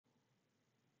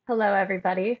Hello,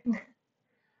 everybody.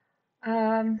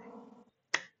 Um,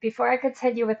 Before I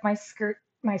continue with my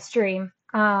stream,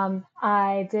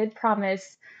 I did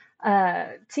promise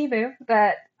Timu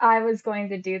that I was going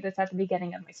to do this at the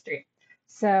beginning of my stream.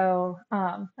 So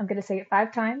I'm going to say it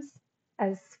 5 times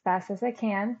as fast as I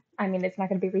can. I mean, it's not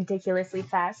going to be ridiculously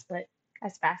fast, but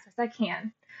as fast as I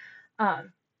can.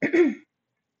 Um,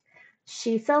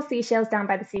 She sells seashells down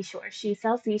by the seashore. She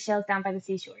sells seashells down by the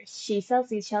seashore. She sells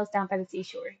seashells down by the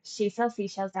seashore. She sells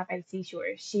seashells down by the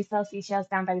seashore. She sells seashells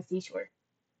down by the seashore.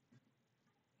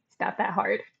 It's not that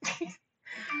hard.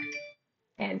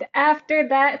 And after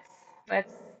that,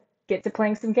 let's get to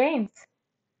playing some games.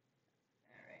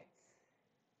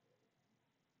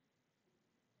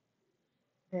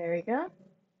 There we go.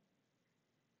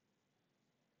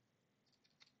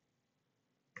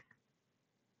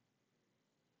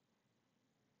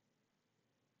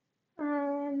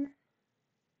 Um,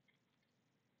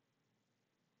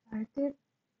 I did.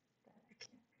 I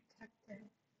can't protect it.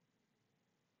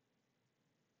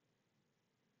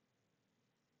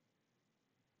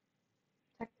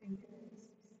 Protecting this.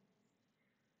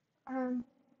 Um,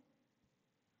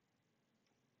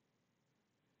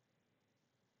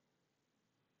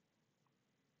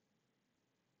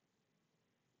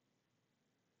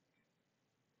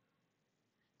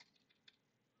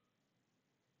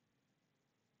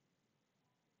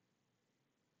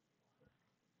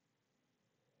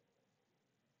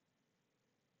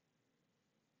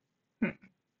 hmm,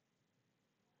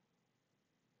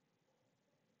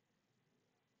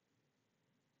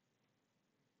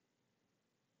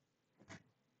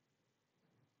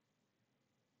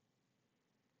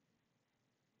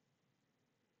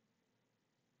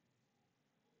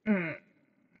 hmm.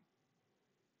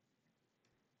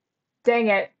 Dang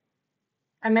it.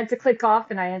 I meant to click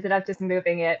off and I ended up just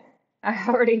moving it. I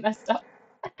already messed up.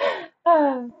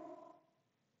 I'm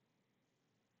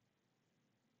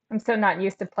so not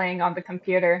used to playing on the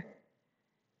computer.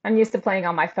 I'm used to playing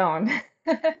on my phone.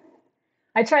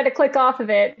 I tried to click off of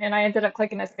it and I ended up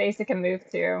clicking a space it can move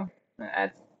to.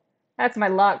 That's my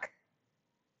luck.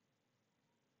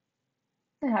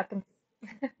 It happens.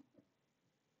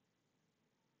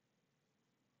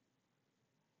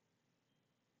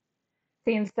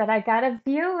 Seems that I got a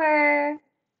viewer.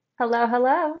 Hello,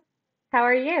 hello. How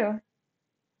are you?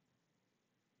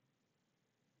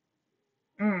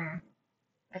 Mm,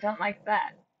 I don't like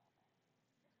that.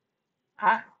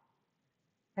 Ah,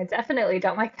 I definitely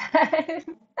don't like that.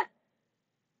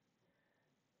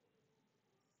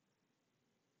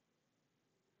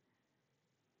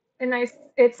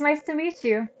 It's nice to meet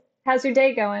you. How's your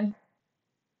day going?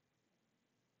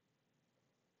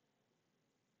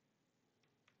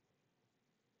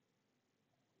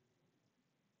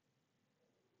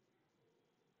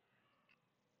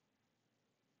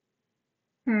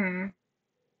 Hmm,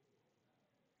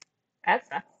 that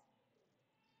sucks.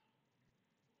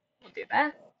 We'll do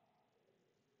that.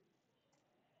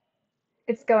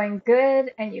 It's going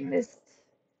good, and you missed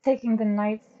taking the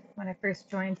nights when I first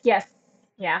joined. Yes,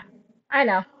 yeah, I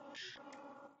know,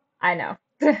 I know.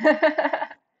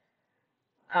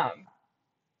 Um,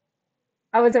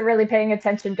 I wasn't really paying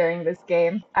attention during this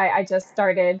game. I just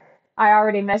started. I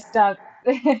already messed up.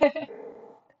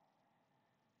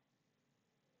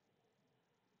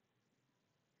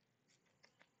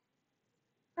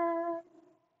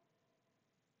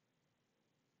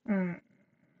 Hmm,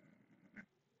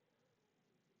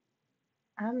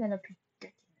 I'm in a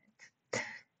predicament.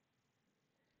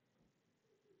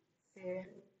 See, if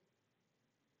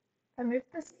I move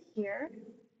this here.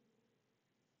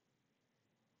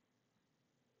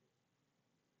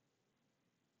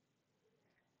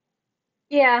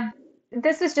 Yeah,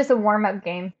 this is just a warm-up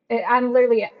game.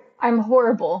 I'm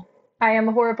horrible. I am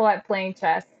horrible at playing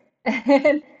chess.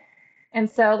 And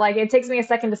so like it takes me a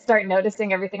second to start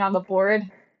noticing everything on the board.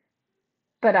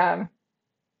 But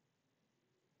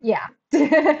yeah.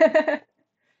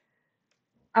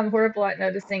 I'm horrible at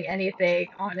noticing anything,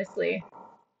 honestly.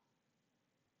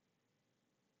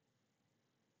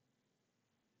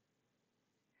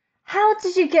 How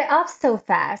did you get up so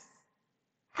fast?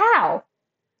 How?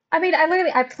 I mean,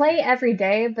 I play every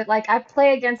day, but like I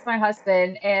play against my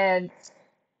husband and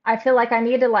I feel like I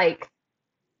need to like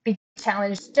be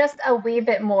challenged just a wee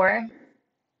bit more.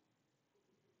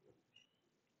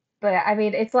 But I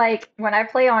mean, it's like when I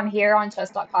play on here on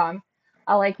chess.com,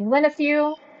 I'll like win a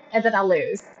few and then I'll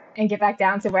lose and get back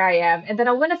down to where I am. And then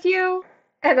I'll win a few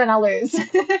and then I'll lose.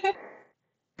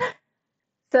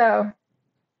 So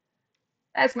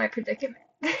that's my predicament.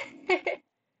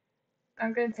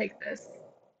 I'm gonna take this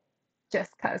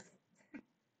just 'cause.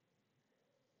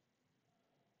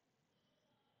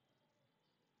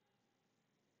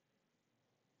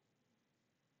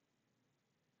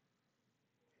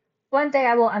 One day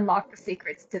I will unlock the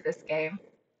secrets to this game.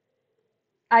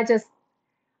 I just,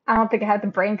 I don't think I have the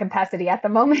brain capacity at the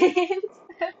moment.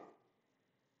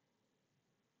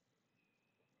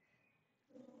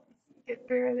 Get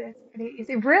through this pretty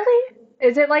easy. Really?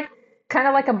 Is it like kind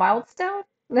of like a milestone?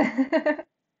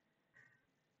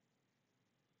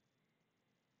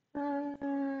 Uh,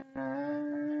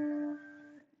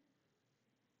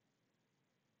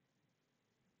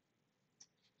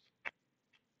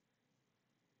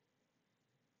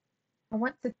 I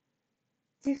want to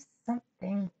do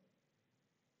something.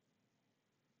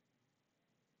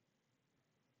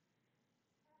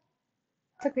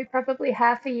 Took me probably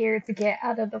half a year to get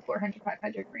out of the 400,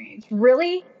 500 range.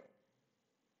 Really?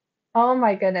 Oh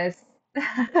my goodness.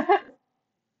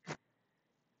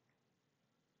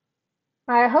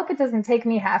 I hope it doesn't take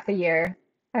me half a year.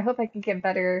 I hope I can get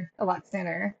better a lot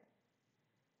sooner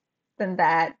than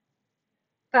that.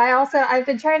 But I've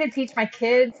been trying to teach my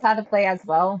kids how to play as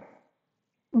well.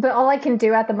 But all I can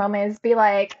do at the moment is be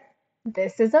like,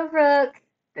 this is a rook,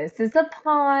 this is a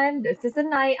pawn, this is a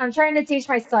knight. I'm trying to teach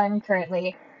my son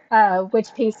currently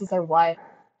which pieces are what.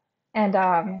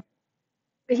 And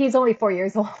he's only 4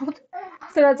 years old.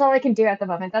 So that's all I can do at the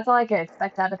moment. That's all I can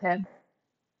expect out of him.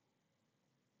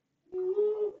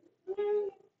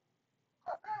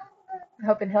 I'm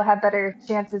hoping he'll have better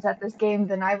chances at this game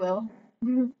than I will.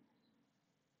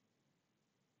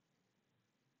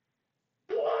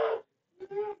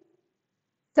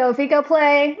 Sophie, go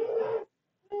play.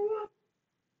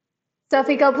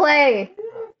 Sophie, go play.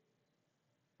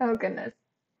 Oh goodness.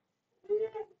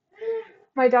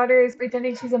 My daughter is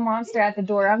pretending she's a monster at the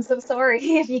door. I'm so sorry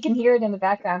if you can hear it in the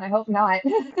background. I hope not.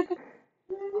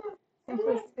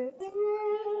 Simplistic.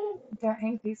 Don't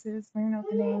hang pieces, learn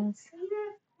openings,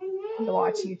 and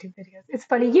watch YouTube videos. It's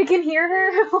funny, you can hear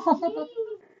her.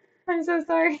 I'm so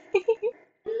sorry.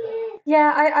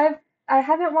 Yeah, I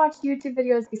haven't watched YouTube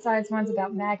videos besides ones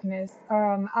about Magnus.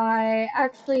 I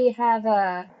actually have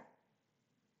a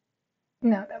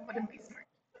no, that wouldn't be smart.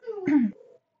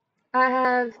 I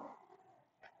have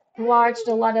watched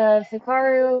a lot of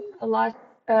Hikaru, a lot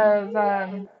of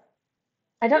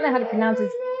I don't know how to pronounce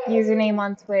his username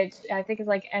on Twitch. I think it's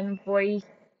like Envoy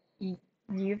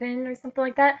Yuvin or something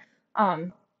like that.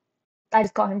 Um, I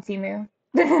just call him Timu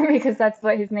because that's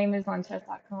what his name is on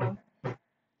chess.com.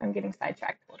 I'm getting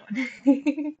sidetracked. Hold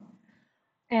on.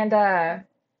 And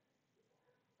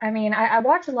I mean, I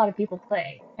watch a lot of people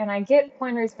play, and I get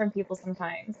pointers from people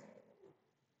sometimes.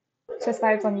 Chess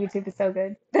Vibes on YouTube is so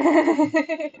good.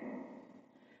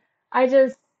 I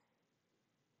just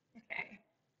okay.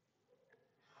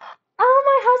 Oh,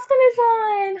 my husband is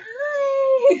on.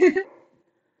 Hi.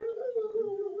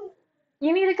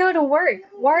 You need to go to work.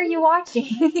 Why are you watching?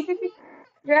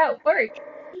 You're at work.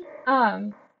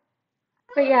 Um,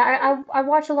 but yeah, I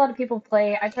watch a lot of people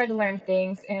play. I try to learn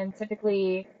things, and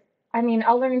typically, I mean,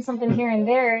 I'll learn something here and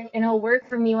there, and it'll work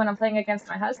for me when I'm playing against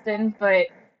my husband. But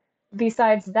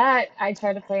besides that, I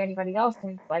try to play anybody else,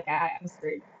 and it's like I'm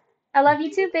screwed. I love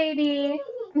you too, baby.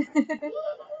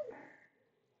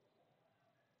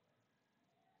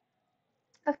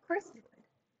 Of course you would.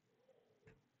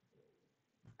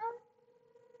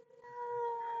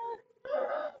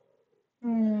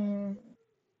 Mm,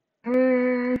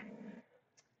 I'm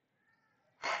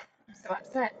so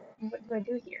upset. What do I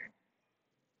do here?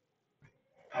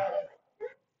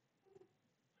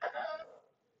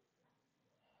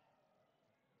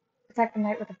 Attack the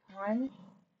knight with a pawn?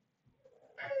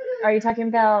 Are you talking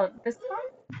about this pawn?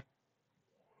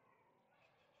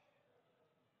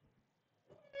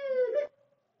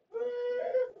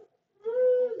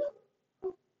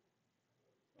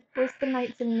 Force the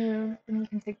knight to move, then you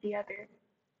can take the other.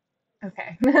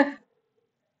 Okay.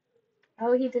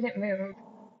 Oh, he didn't move.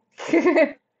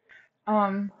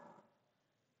 um,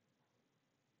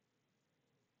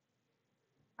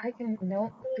 I can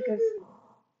no because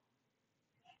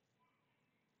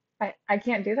I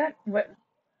can't do that. What?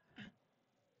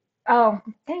 Oh,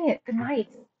 dang it! The knight,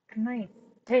 the knight.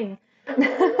 Dang.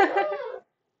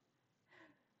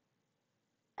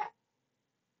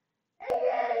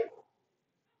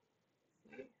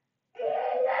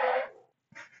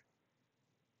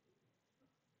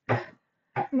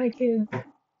 My kids.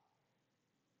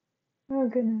 Oh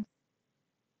goodness.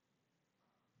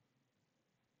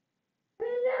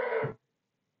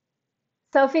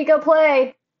 Sophie, go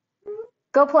play.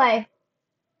 Go play.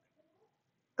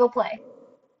 Go play.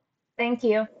 Thank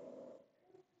you.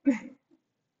 Okay,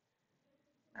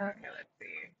 let's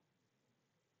see.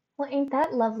 Well, ain't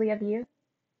that lovely of you?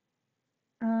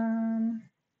 Um,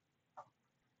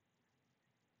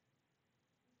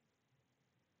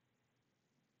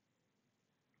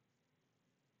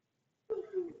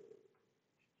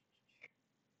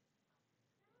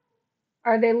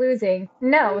 Are they losing?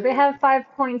 No, they have 5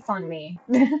 points on me.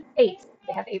 Eight.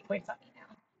 They have 8 points on me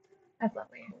now. That's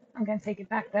lovely. I'm gonna take it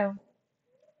back though.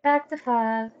 Back to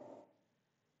five.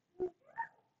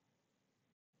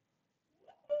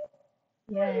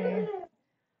 Yay.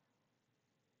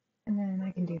 And then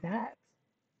I can do that.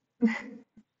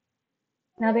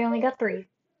 Now they only got three.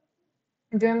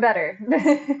 I'm doing better.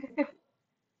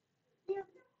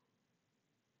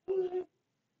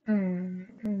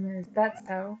 Is that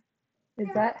so? Is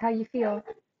that how you feel?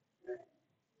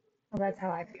 Well, that's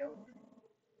how I feel.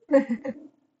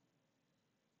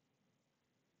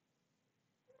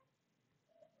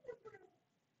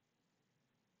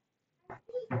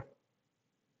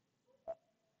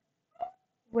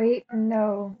 Wait,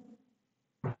 no.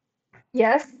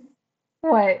 Yes?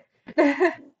 What?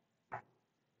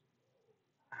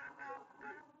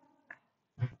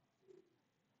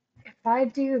 If I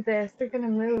do this, they're gonna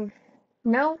move.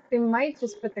 No, they might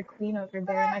just put the queen over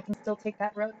there and I can still take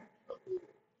that rook.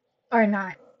 Or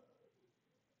not.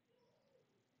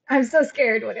 I'm so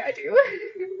scared. What do I do?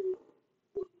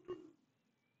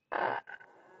 uh,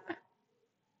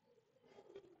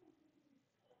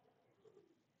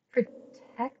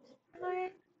 protect my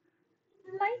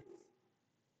knight?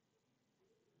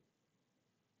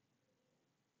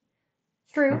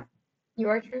 True. You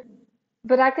are true.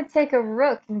 But I could take a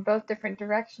rook in both different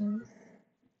directions.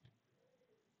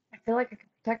 I feel like I could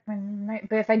protect my knight,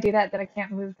 but if I do that, then I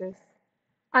can't move this.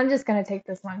 I'm just gonna take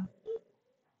this one.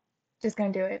 Just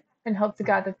gonna do it and hope to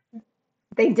God that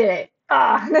they did it.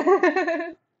 Ah.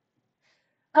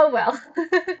 Oh well.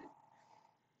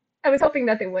 I was hoping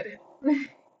that they wouldn't.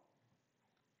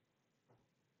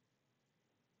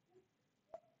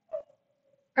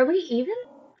 Are we even?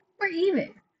 We're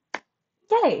even.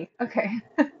 Yay. Okay.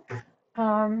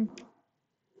 Um.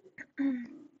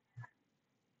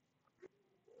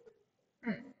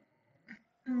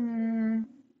 mm,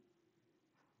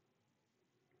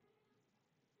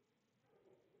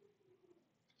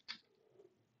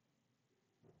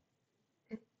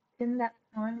 in that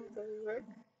pawn with a rook.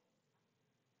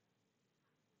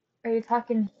 Are you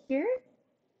talking here?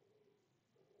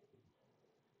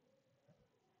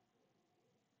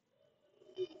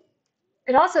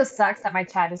 It also sucks that my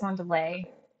chat is on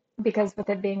delay because with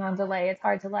it being on delay, it's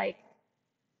hard to like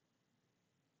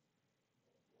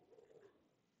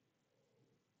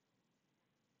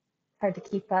hard to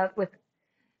keep up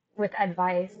with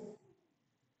advice.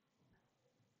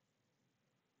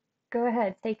 Go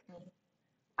ahead, take me.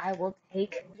 I will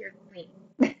take your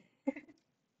queen.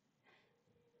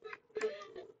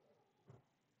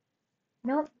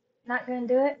 Nope, not gonna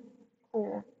do it.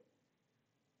 Cool.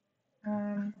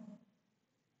 Um,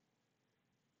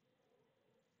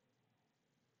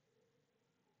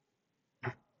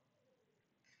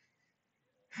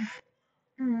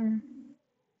 hmm.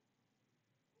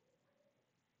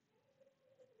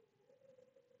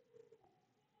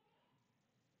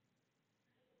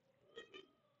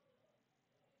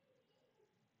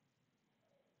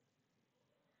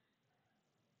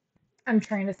 I'm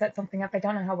trying to set something up. I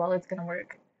don't know how well it's gonna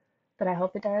work, but I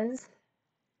hope it does.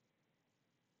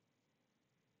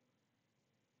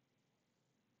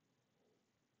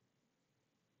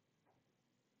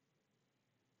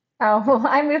 Oh, well,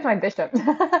 I moved my bishop.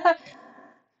 I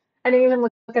didn't even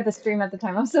look at the stream at the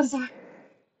time. I'm so sorry.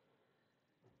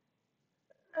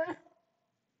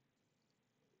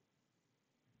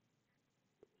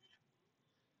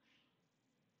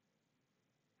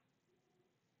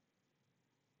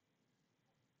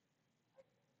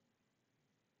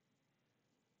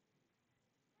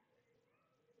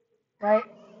 Right?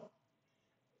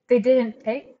 They didn't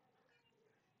take.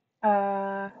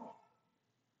 Uh,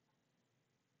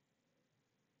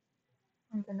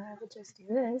 then I will just do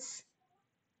this.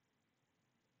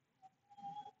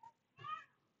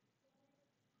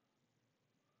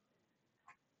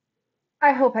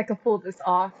 I hope I can pull this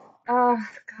off. Oh,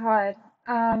 God.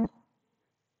 Um,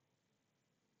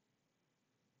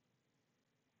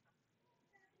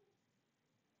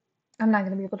 I'm not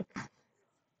gonna be able to.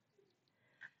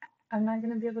 I'm not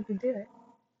gonna be able to do it.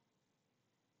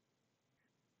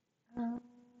 Um,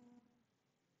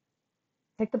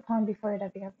 take the pawn before it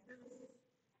ever.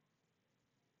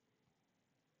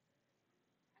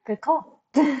 Good call.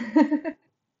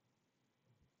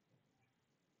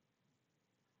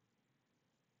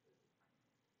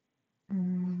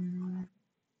 Mm,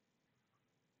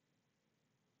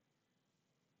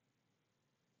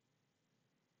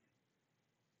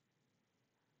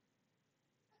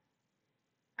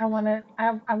 I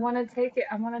wanna take it.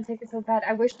 I wanna take it so bad.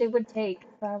 I wish they would take,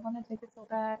 but I wanna take it so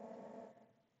bad.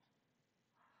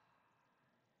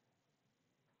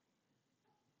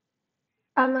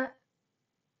 I'm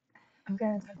I'm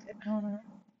gonna attempt it. I don't know.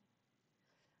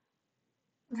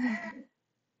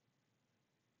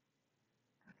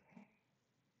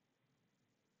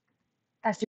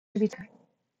 That should be time.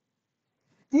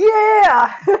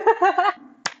 Yeah!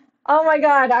 Oh my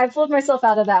God, I pulled myself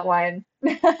out of that one.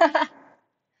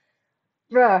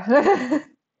 Bruh.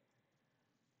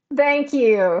 Thank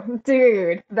you,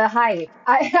 dude. The hype.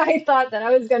 I thought that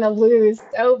I was gonna lose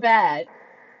so bad.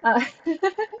 Uh,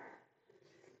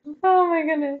 oh my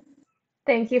goodness.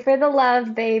 Thank you for the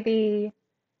love, baby.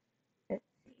 Let's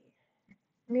see.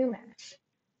 New match.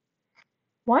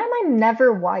 Why am I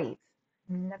never white?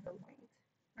 Never white.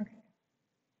 Okay.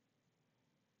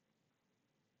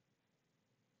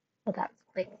 Well, that was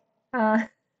quick. Uh,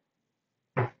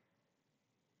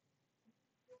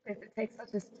 if it takes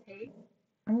such a take,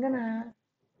 I'm gonna.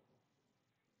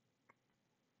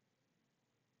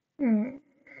 Hmm,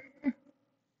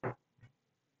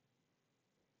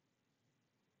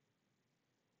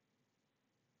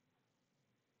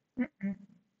 mm-mm.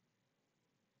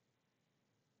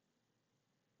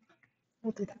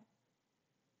 We'll do that.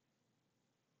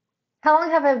 How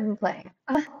long have I been playing?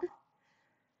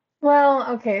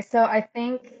 Well, okay, so I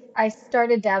think I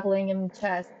started dabbling in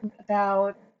chess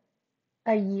about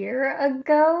a year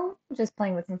ago, just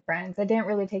playing with some friends. I didn't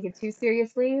really take it too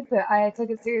seriously, but I took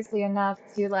it seriously enough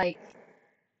to like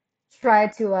try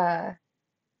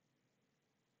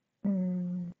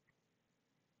mm,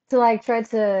 try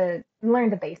to learn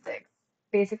the basics.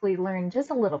 Basically learn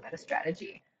just a little bit of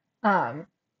strategy. Um,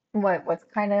 what's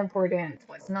kind of important,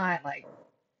 what's not, like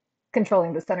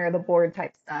controlling the center of the board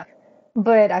type stuff.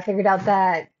 But I figured out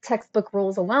that textbook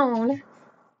rules alone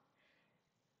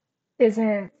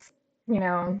isn't, you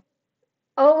know,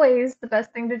 always the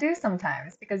best thing to do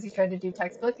sometimes because you try to do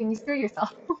textbook and you screw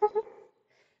yourself.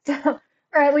 So,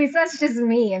 or at least that's just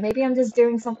me, and maybe I'm just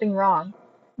doing something wrong.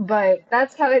 But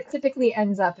that's how it typically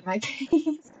ends up in my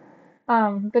case.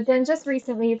 But then just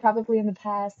recently, probably in the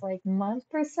past like month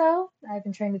or so, I've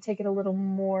been trying to take it a little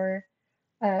more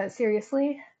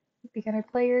seriously. Beginner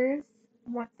players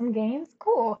want some games?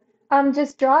 Cool.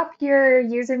 Just drop your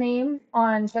username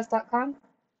on chess.com.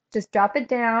 Just drop it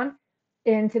down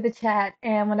into the chat,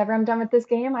 and whenever I'm done with this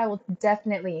game, I will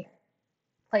definitely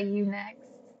play you next.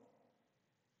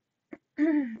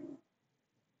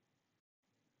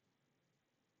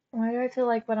 Why do I feel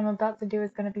like what I'm about to do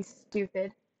is gonna be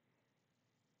stupid?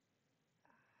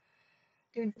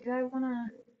 Dude, do I wanna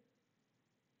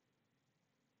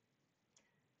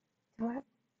do I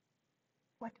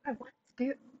what do I want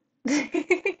to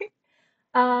do?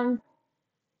 Um,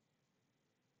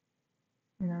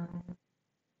 no,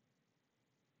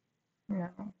 no.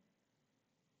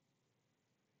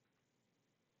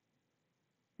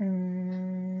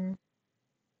 Mm,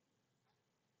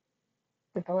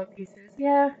 develop pieces.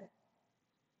 Yeah,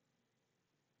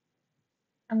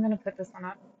 I'm gonna put this one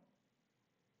up.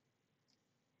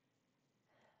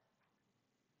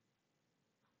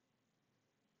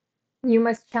 You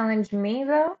must challenge me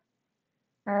though.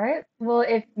 All right. Well,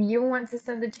 if you want to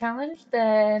send the challenge,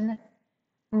 then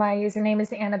my username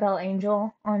is Annabelle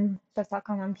Angel on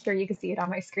chess.com. I'm sure you can see it on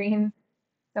my screen.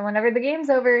 So whenever the game's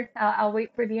over, I'll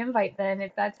wait for the invite then,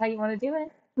 if that's how you want to do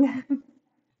it.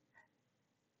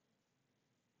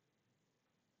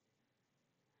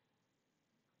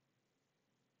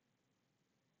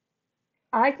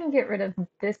 I can get rid of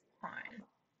this pawn.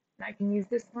 And I can use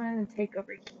this one and take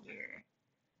over here.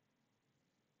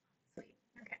 Sweet.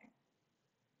 Okay.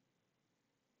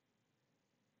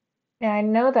 And I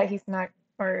know that he's not,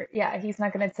 or yeah, he's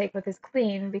not going to take with his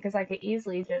queen because I could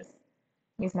easily just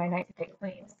use my knight to take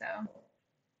queen. So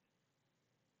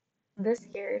this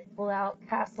here, pull out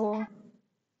castle.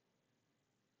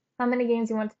 How many games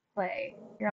you want to play?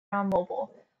 You're on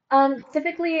mobile.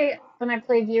 Typically when I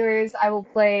play viewers, I will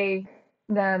play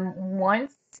them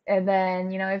once, and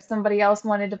then, if somebody else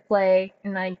wanted to play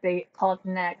and like they call it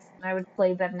next, I would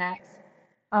play them next.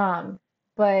 Um,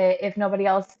 but if nobody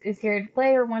else is here to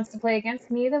play or wants to play against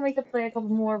me, then we could play a couple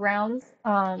more rounds.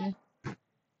 I,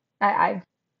 I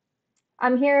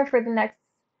I'm here for the next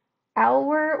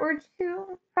hour or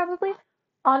two, probably.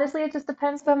 Honestly, it just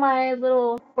depends when my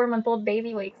little 4-month-old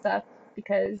baby wakes up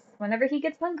because whenever he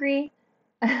gets hungry,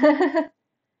 let's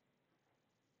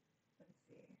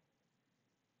see.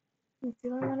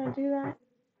 Do I want to do that?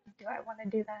 Do I want to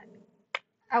do that?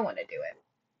 I want to do it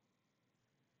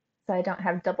so I don't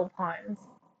have double pawns.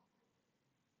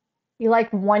 You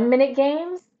like 1-minute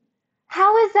games?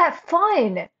 How is that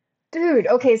fun? Dude,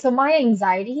 okay, so my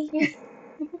anxiety,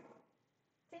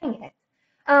 dang it.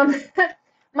 Um,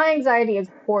 my anxiety is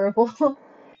horrible.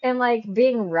 And like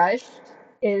being rushed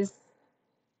is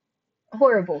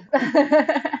horrible.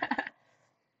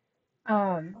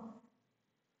 Um,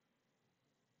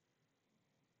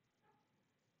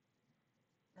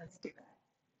 let's do that.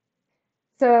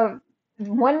 So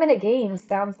 1 minute games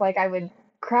sounds like I would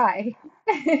cry.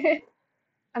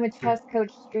 I'm a chess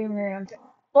coach streamer.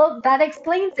 Well, that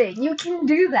explains it. You can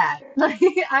do that. Like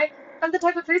I'm the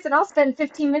type of person I'll spend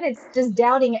 15 minutes just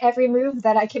doubting every move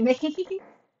that I can make.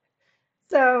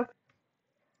 So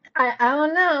I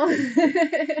don't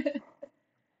know.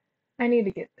 I need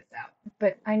to get this out,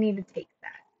 but I need to take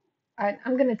that.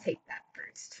 I'm gonna take that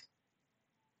first.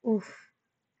 Oof,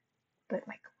 but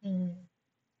my queen.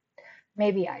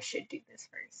 Maybe I should do this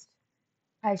first.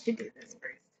 I should do this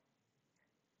first.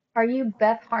 Are you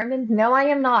Beth Harmon? No, I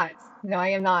am not. No, I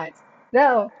am not.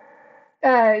 No,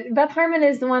 Beth Harmon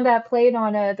is the one that played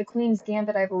on The Queen's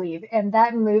Gambit, I believe, and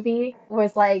that movie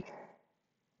was like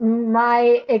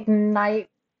my ignite,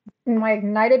 my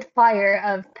ignited fire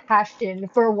of passion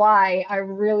for why I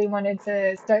really wanted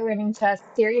to start learning chess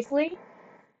seriously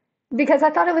because I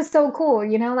thought it was so cool.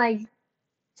 Like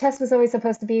chess was always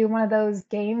supposed to be one of those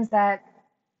games that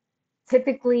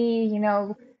typically,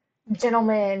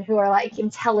 gentlemen who are like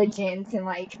intelligent and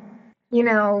like, you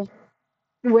know,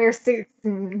 wear suits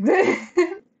and,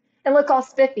 and look all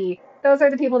spiffy. Those are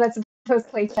the people that's supposed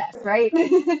to play chess, right?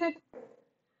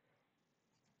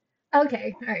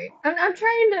 Okay, all right. I'm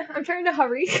trying to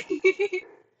hurry.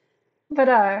 But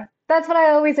that's what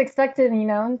I always expected,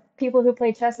 people who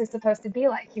play chess are supposed to be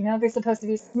like, they're supposed to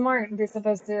be smart, they're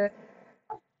supposed to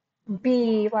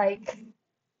be like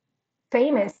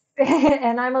famous.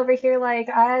 And I'm over here like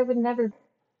I would never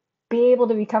be able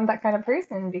to become that kind of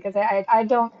person because I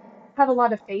don't have a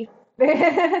lot of faith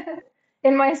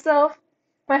in myself.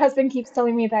 My husband keeps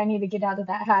telling me that I need to get out of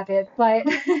that habit, but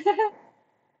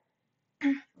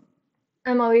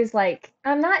I'm always like,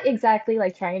 I'm not exactly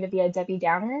like trying to be a Debbie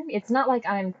Downer. It's not like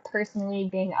I'm personally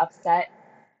being upset.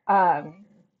 Um,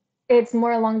 it's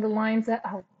more along the lines of,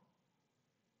 oh,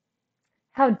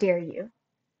 how dare you?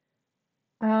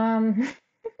 Um,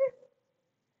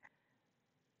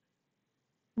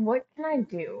 what can I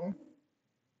do?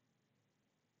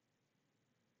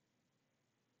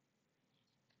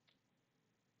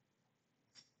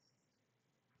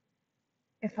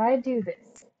 If I do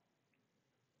this,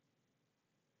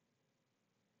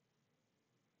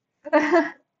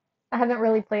 I haven't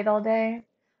really played all day.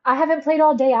 I haven't played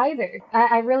all day either.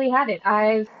 I really haven't.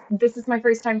 This is my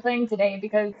first time playing today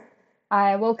because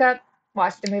I woke up,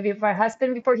 watched a movie with my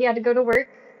husband before he had to go to work,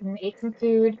 and ate some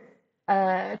food,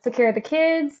 took care of the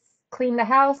kids, cleaned the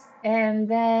house, and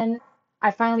then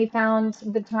I finally found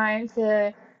the time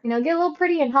to, get a little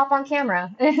pretty and hop on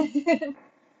camera.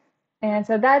 And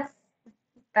so that's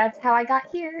how I got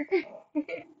here.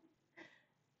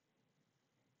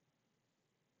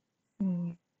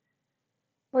 Hmm.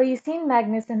 Well, you've seen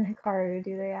Magnus and Hikaru.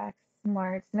 Do they act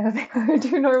smart? No, they are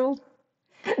two normal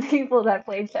people that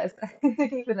play chess.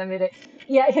 Even admit it.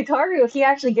 Yeah, Hikaru, he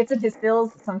actually gets in his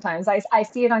feels sometimes. I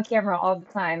see it on camera all the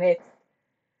time.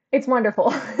 It's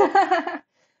wonderful.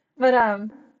 But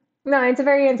no, it's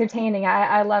very entertaining.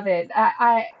 I love it.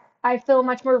 I feel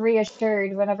much more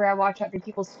reassured whenever I watch other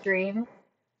people stream.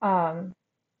 Um,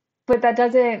 but that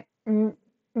doesn't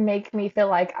make me feel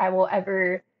like I will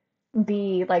ever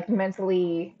be like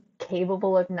mentally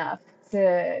capable enough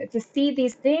to see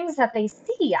these things that they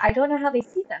see. I don't know how they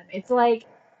see them. It's like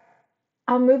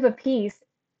I'll move a piece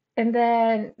and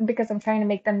then because I'm trying to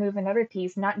make them move another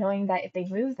piece, not knowing that if they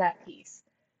move that piece,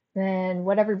 then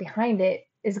whatever behind it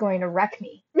is going to wreck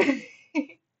me.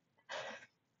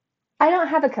 I don't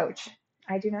have a coach.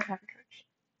 I do not have a coach.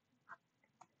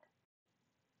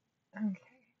 Okay.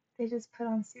 They just put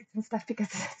on suits and stuff because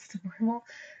that's normal.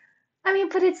 I mean,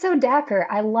 but it's so dapper.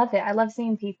 I love it. I love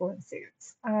seeing people in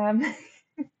suits.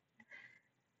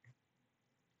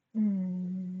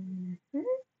 Mhm,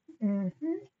 mhm,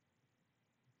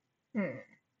 mhm,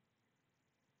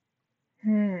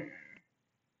 hmm.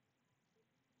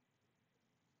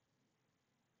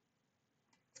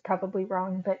 It's probably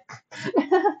wrong, but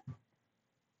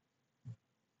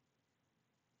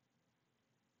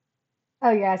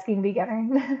oh, you're asking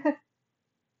beginner.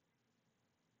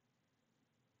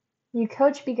 You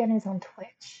coach beginners on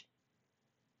Twitch.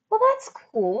 Well, that's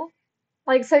cool.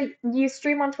 Like, so you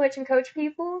stream on Twitch and coach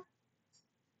people?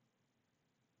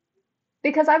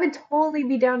 Because I would totally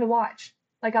be down to watch.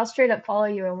 Like, I'll straight up follow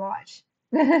you and watch.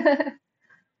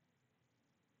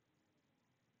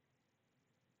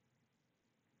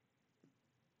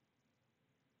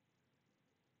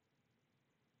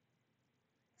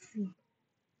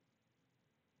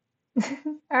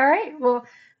 All right. Well,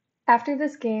 after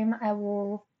this game, I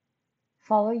will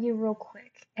follow you real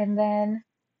quick, and then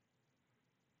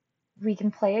we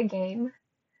can play a game.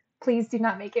 Please do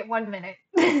not make it 1 minute.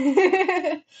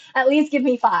 At least give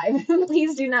me five.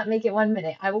 Please do not make it 1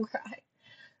 minute. I will cry.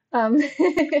 Um,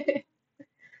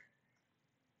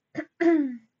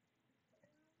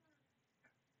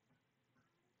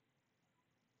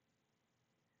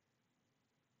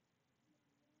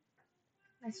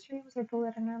 my streams are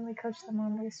bullet. I normally coach them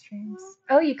on their streams.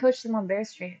 Oh, you coach them on their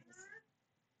streams.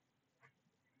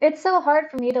 It's so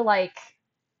hard for me to like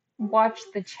watch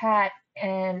the chat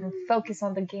and focus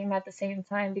on the game at the same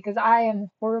time because I am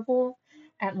horrible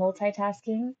at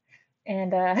multitasking.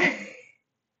 And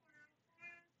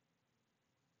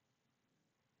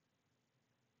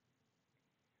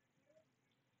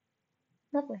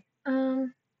lovely.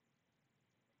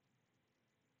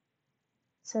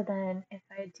 So then if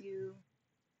I do,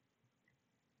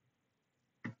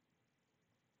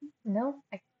 no,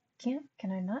 I can't.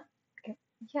 Can I not? Okay.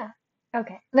 Yeah.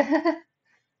 Okay.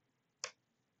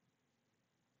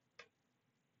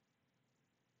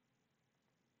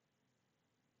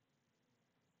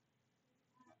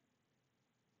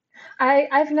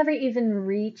 I've never even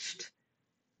reached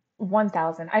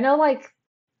 1,000. I know like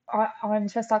on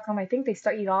chess.com I think they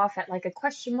start you off at like a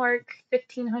question mark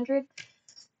 1,500,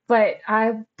 but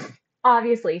I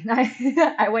obviously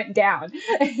I went down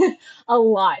a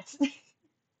lot.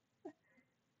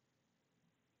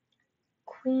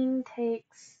 Queen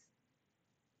takes,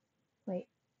 wait,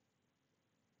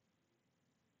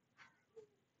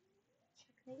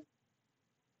 checkmate.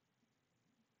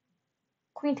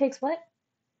 Queen takes what?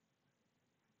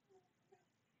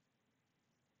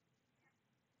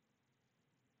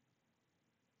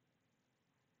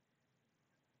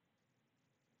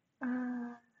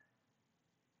 Uh,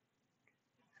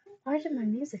 why did my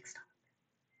music stop?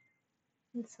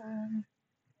 It's there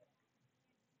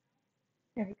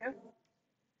we go.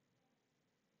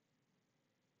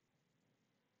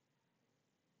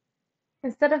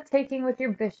 Instead of taking with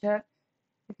your bishop,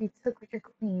 if you took with your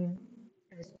queen,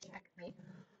 it was checkmate.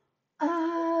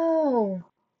 Oh,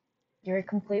 you're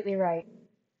completely right.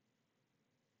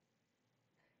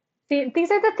 See, these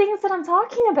are the things that I'm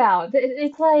talking about.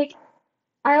 It's like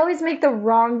I always make the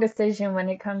wrong decision when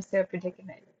it comes to a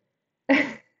predicament.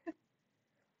 I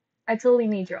totally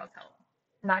need your all's help.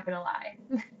 Not gonna lie.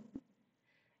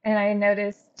 And I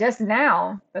noticed just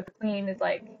now that the queen is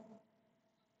like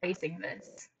facing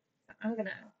this. So I'm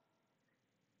gonna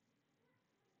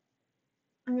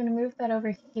move that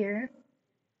over here.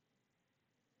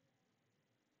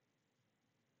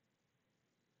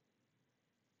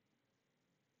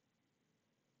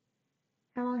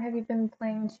 How long have you been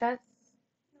playing chess?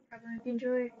 No problem if you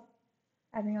enjoy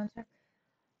having me on chess.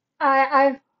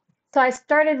 I've so I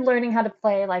started learning how to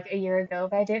play like a year ago,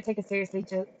 but I didn't take it seriously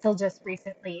till just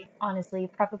recently, honestly,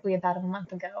 probably about a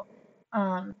month ago.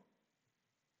 Um,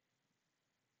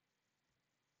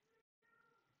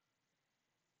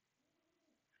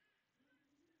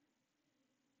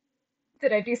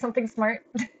 did I do something smart?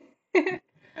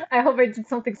 I hope I did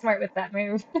something smart with that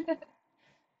move.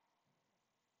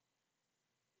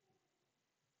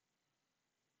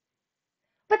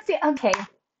 But see, okay,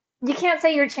 you can't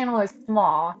say your channel is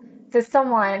small to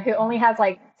someone who only has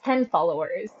like 10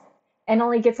 followers and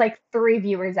only gets like 3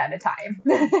 viewers at a time.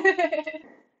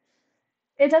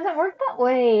 It doesn't work that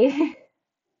way.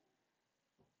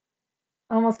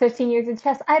 Almost 15 years of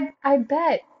chess. I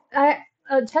bet.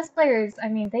 Chess players, I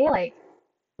mean, they like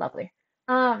lovely.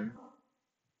 Um,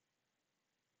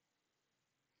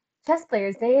 chess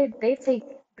players, they take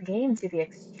the game to the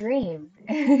extreme.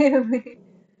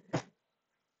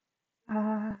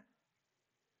 uh,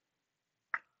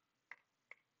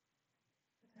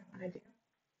 what do I do?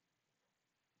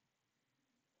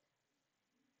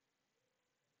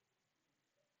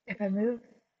 If I move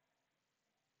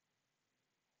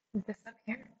this up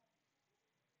here,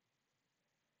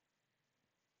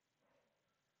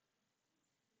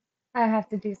 I have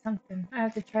to do something. I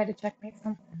have to try to checkmate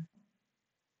something.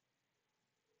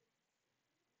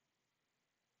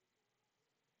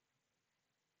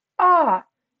 Ah,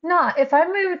 nah, if I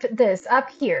moved this up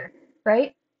here,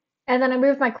 right? And then I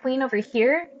moved my queen over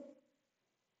here,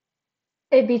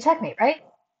 it'd be checkmate, right?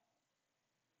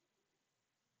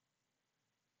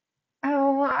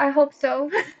 Oh, I hope so.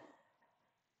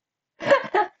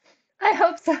 I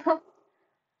hope so.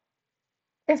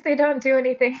 If they don't do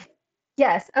anything.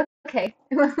 Yes, okay.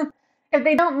 If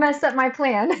they don't mess up my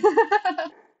plan.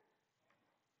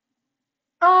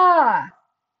 Ah,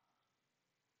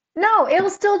 no, it'll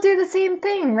still do the same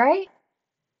thing, right?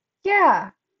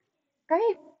 Yeah,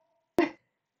 right?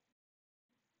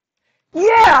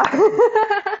 Yeah!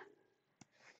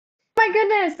 my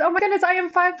goodness. Oh my goodness. I am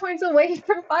 5 points away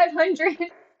from 500.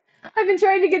 I've been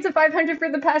trying to get to 500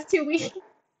 for the past 2 weeks.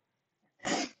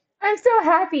 I'm so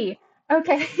happy.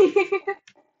 Okay.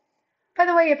 By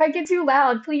the way, if I get too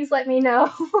loud, please let me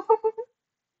know.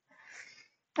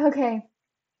 Okay.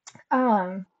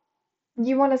 Um,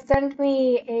 you want to send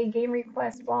me a game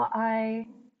request while I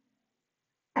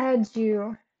add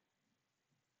you,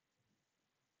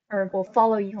 or will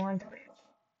follow you on Twitch?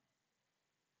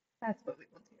 That's what we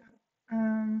will do.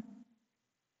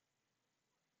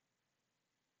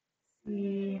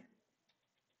 See.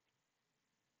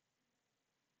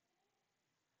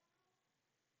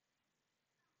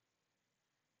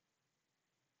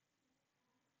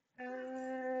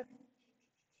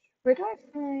 Where do I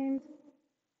find?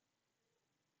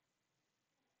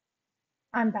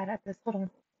 I'm bad at this. Hold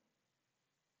on.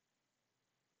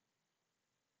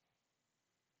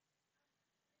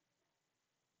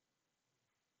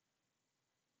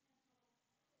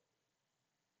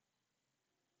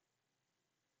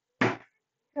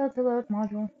 Go to load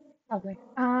module. Lovely.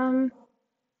 I'll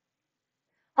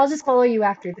just follow you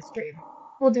after the stream.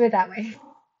 We'll do it that way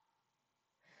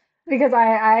because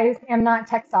I am not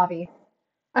tech savvy.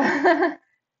 No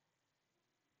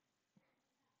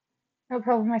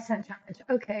problem. I sent challenge.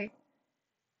 Okay.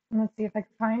 Let's see if I can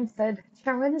find said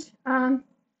challenge.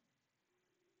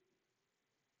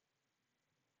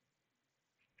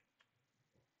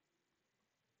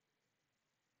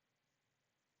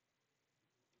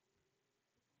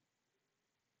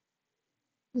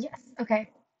 Yes. Okay.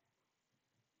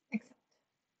 Excellent.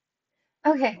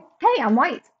 Okay. Hey, I'm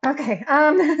white. Okay.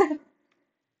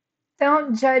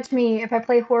 Don't judge me if I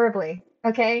play horribly.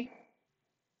 Okay.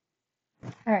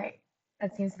 All right.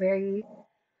 That seems very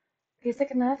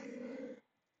basic enough.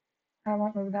 I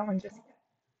won't move that one just yet.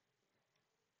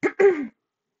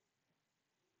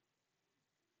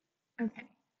 Okay.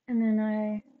 And then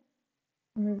I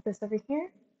move this over here.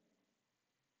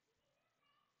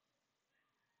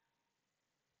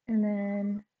 And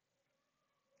then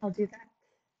I'll do that.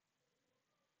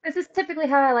 This is typically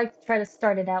how I like to try to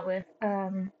start it out with.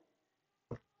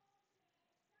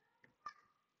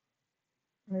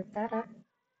 Move that up.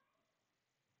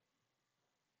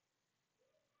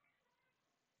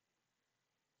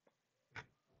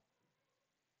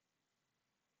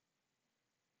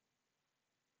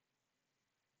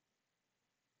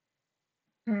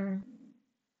 Hmm.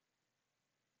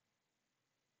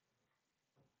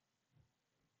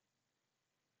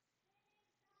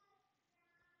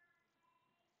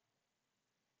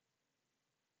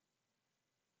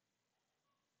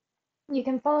 You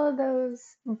can follow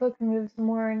those book moves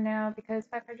more now because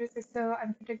 500s are so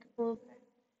unpredictable that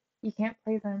you can't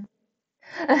play them.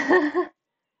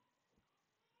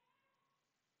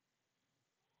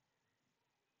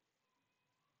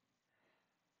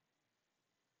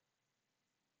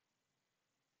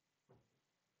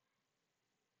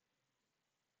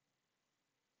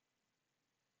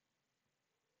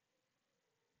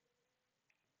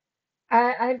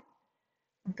 I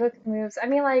book moves. I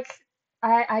mean, like,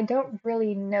 I don't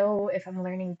really know if I'm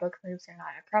learning book moves or not.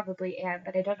 I probably am,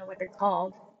 but I don't know what they're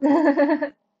called.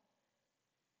 I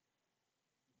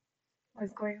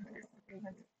was going for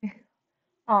something.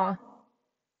 Aw.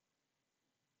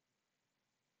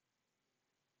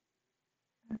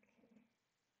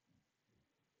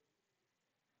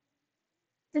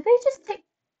 Did they just take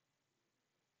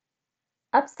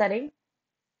upsetting?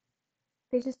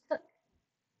 They just took.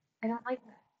 I don't like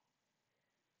that.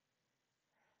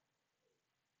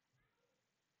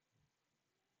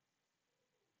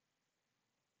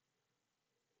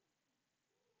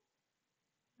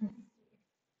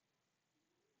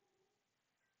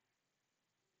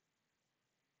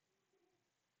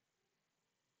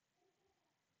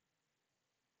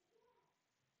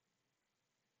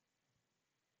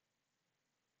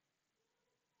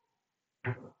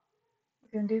 You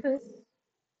can do this.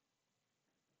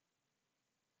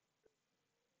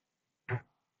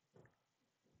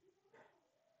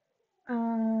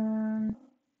 Um,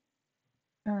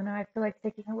 oh no, I feel like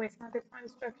taking away some other fun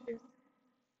structures.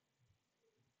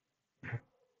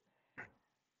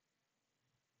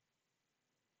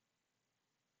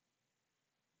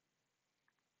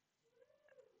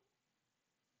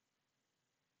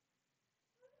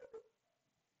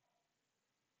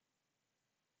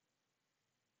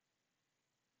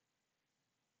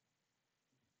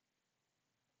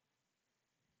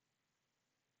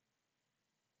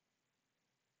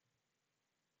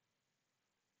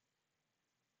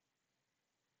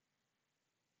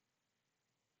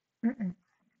 Mm-mm.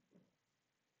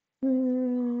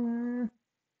 Mm,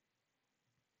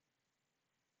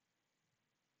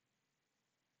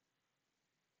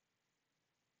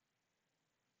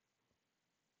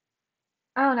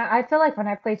 I don't know. I feel like when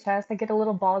I play chess, I get a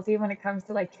little ballsy when it comes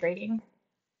to like trading.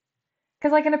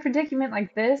 Because like in a predicament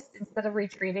like this, instead of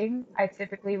retreating, I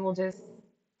typically will just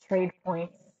trade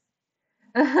points.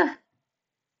 That's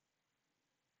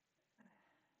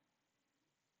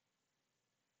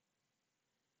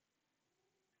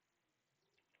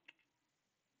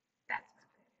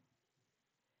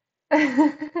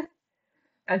that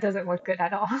doesn't look good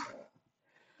at all.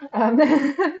 Um,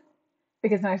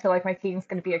 because now I feel like my king's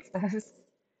going to be exposed.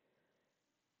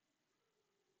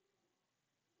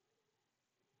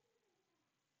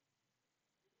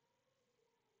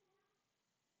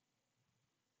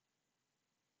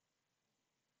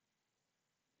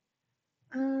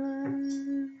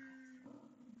 Um,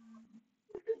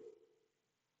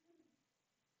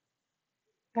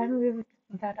 if I moved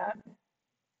that up,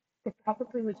 it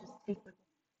probably would just take with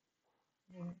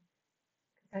me.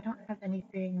 I don't have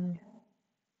anything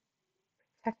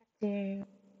protecting.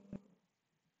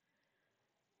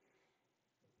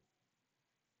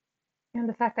 And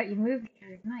the fact that you moved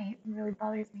your knight really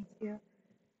bothers me too.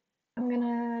 I'm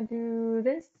gonna do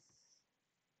this.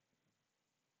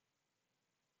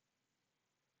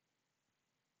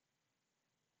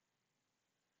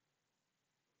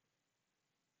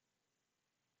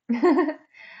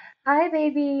 Hi,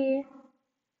 baby.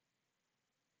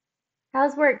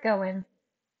 How's work going?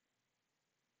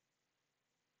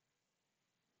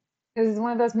 This is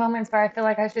one of those moments where I feel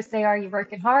like I should say, are you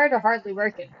working hard or hardly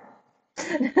working?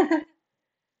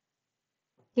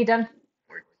 He done?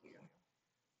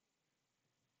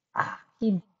 Ah,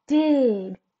 he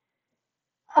did.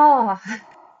 Oh,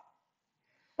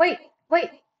 wait, wait.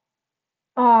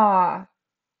 Oh,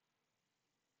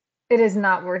 it is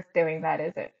not worth doing that,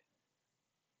 is it?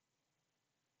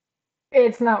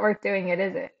 It's not worth doing it,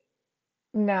 is it?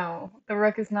 No, the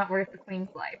rook is not worth the queen's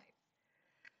life.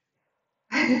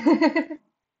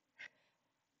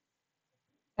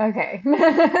 Okay.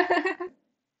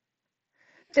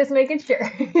 Just making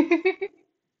sure.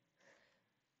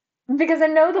 Because I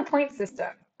know the point system.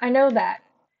 I know that.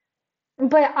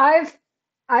 But I've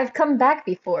come back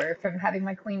before from having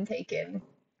my queen taken.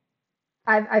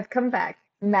 I've come back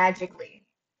magically.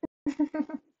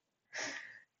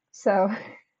 So,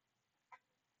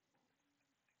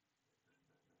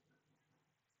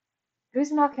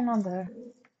 who's knocking on the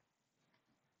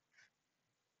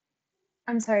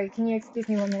I'm sorry, can you excuse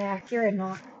me 1 minute? I hear a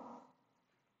knock.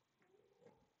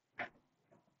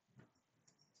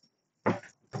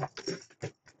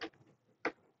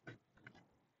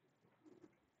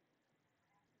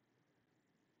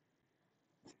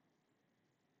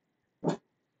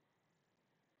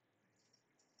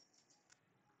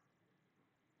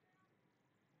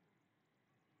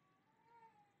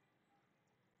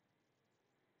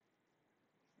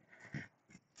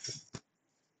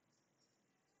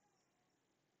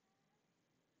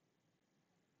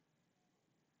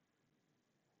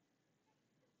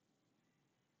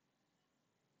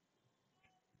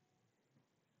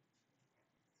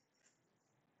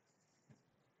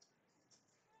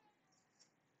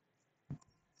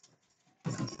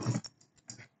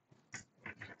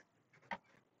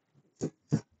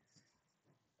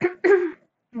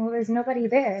 Well, there's nobody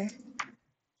there.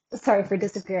 Sorry for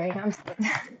disappearing. I'm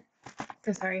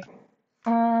so sorry.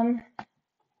 Um,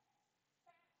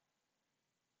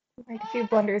 Made a few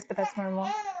blunders, but that's normal.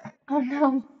 Oh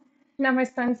no. Now my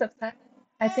son's upset.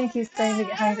 I think he's starting to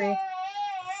get hungry.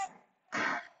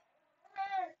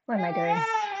 What am I doing?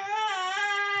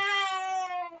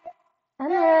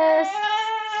 Emrys!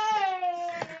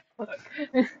 Hold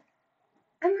on.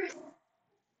 Emrys!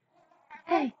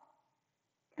 Hey,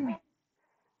 come here.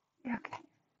 You're okay.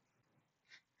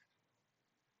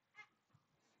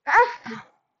 Ah!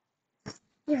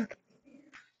 You're okay.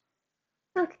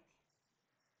 Okay.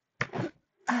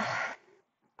 Ah,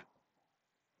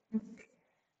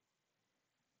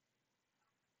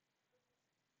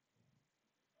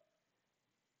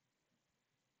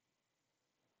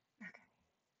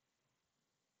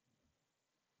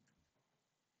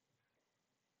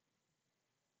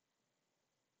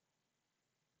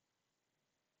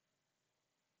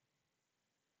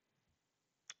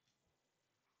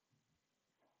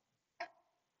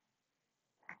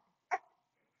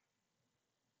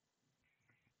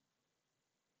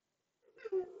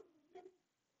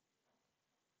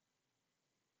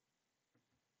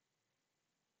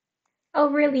 oh,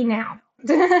 really now?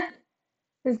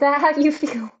 Is that how you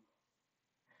feel?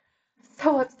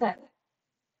 So upset.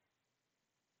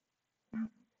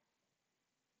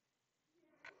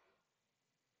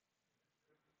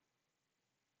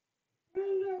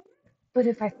 But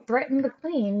if I threaten the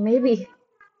queen, maybe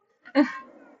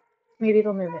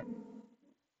they'll move it.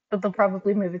 but they'll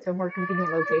probably move it to a more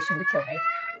convenient location to kill me.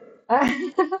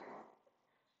 Uh,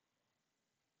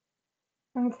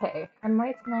 okay, I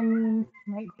might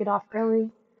get off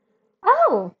early.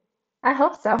 Oh, I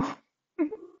hope so,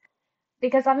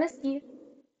 because I missed you.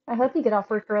 I hope you get off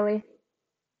work early.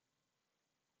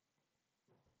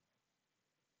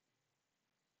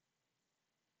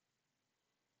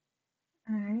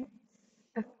 All right.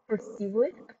 Of course you would.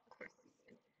 Of course.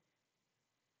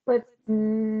 But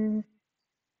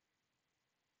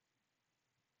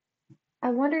I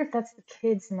wonder if that's the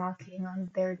kids knocking on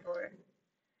their door.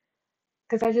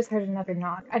 Because I just heard another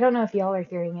knock. I don't know if y'all are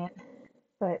hearing it,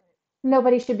 but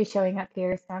nobody should be showing up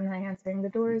here, so I'm not answering the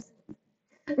doors.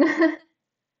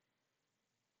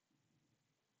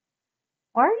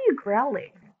 Why are you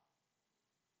growling?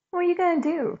 What are you gonna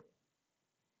do?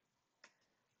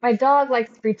 My dog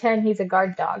likes to pretend he's a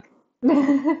guard dog.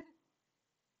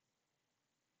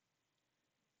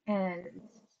 And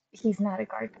he's not a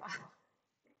guard dog.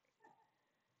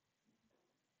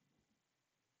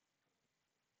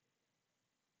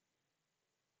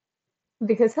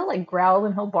 Because he'll like growl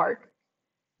and he'll bark,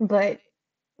 but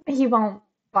he won't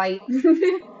bite.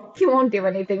 He won't do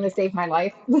anything to save my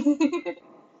life. He'll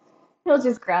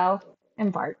just growl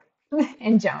and bark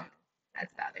and jump.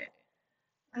 That's about it.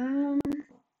 Um,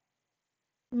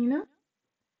 you know,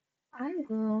 I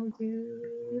will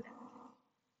do.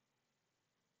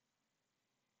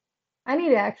 I need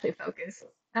to actually focus.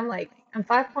 I'm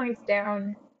 5 points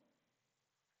down,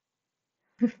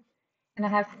 and I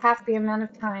have half the amount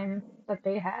of time that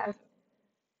they have.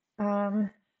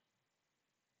 Um,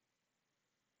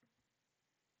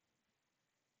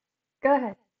 go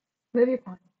ahead, move your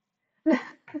pawn.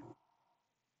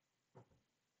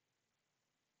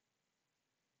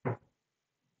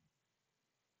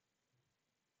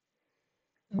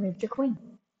 Move your queen.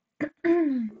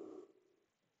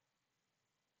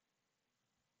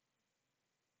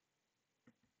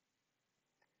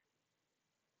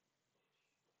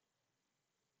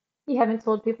 You haven't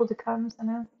told people to come, so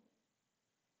no.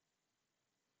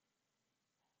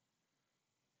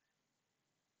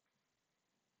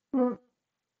 Mm,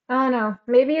 I don't know.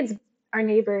 Maybe it's our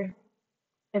neighbor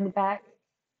in the back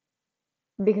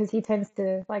because he tends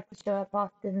to like to show up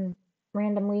often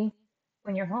randomly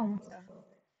when you're home. So,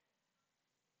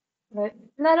 but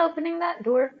not opening that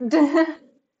door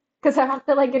because I don't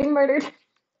feel like getting murdered.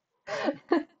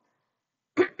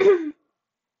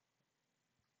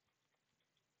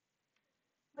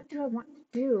 What do I want to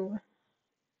do?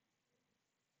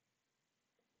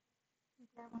 What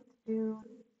do I want to do?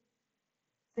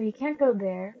 So you can't go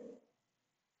there.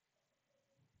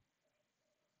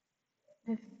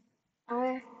 If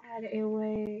I had a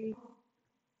way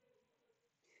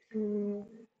to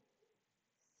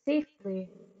safely,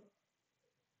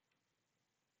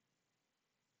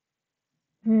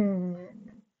 hmm.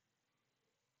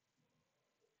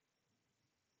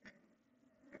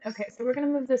 Okay, so we're gonna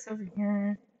move this over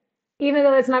here, even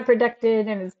though it's not protected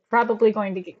and is probably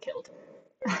going to get killed.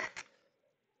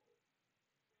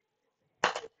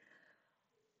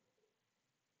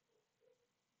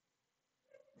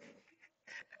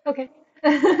 Okay.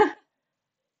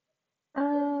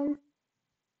 um.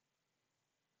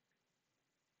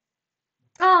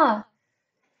 Ah,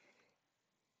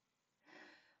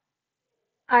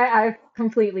 I've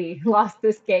completely lost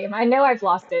this game. I know I've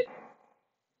lost it.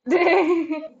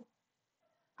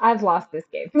 I've lost this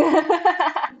game.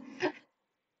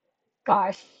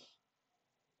 Gosh.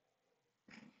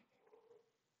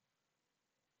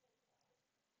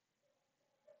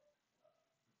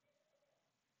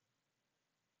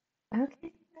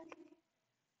 Okay.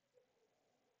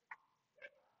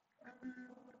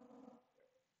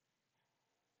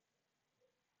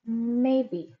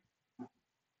 Maybe.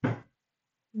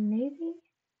 Maybe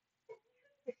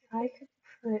if I could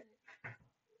put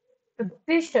the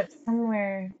bishop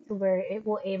somewhere to where it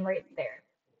will aim right there.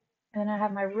 And then I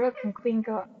have my rook and queen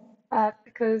go up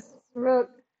because rook,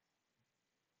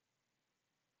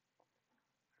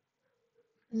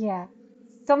 yeah,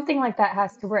 something like that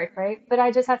has to work, right? But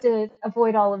I just have to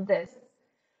avoid all of this.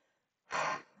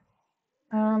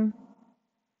 Um,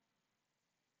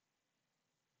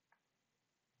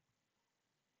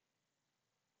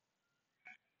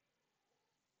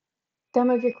 don't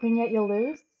move your queen yet, you'll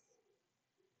lose.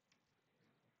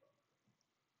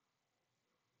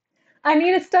 I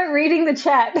need to start reading the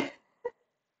chat.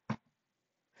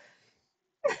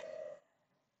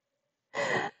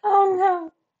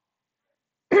 Oh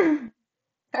no.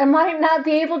 I might not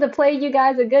be able to play you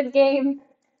guys a good game,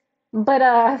 but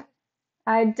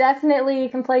I definitely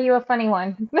can play you a funny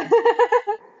one.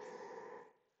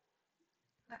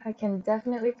 I can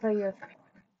definitely play you a funny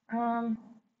one.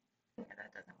 Yeah,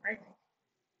 that doesn't work.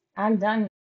 I'm done.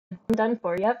 I'm done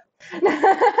for. Yep.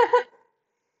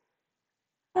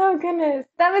 Oh goodness.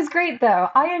 That was great though.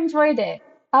 I enjoyed it.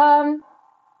 Um,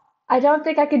 I don't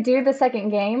think I could do the second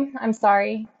game. I'm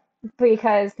sorry,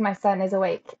 because my son is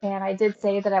awake, and I did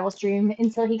say that I will stream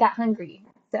until he got hungry.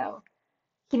 So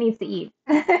he needs to eat.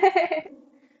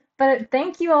 But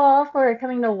thank you all for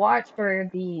coming to watch for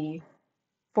the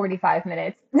 45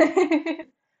 minutes.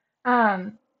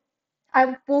 Um,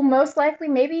 I will most likely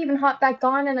maybe even hop back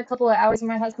on in a couple of hours when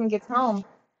my husband gets home,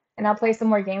 and I'll play some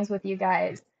more games with you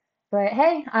guys. But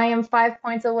hey, I am 5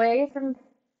 points away from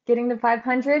getting to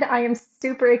 500. I am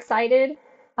super excited.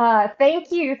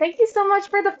 Thank you. Thank you so much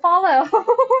for the follow.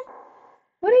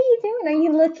 What are you doing? Are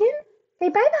you looking? Say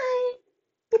bye bye.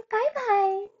 Say bye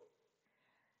bye.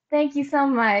 Thank you so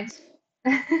much.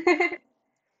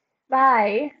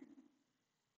 Bye.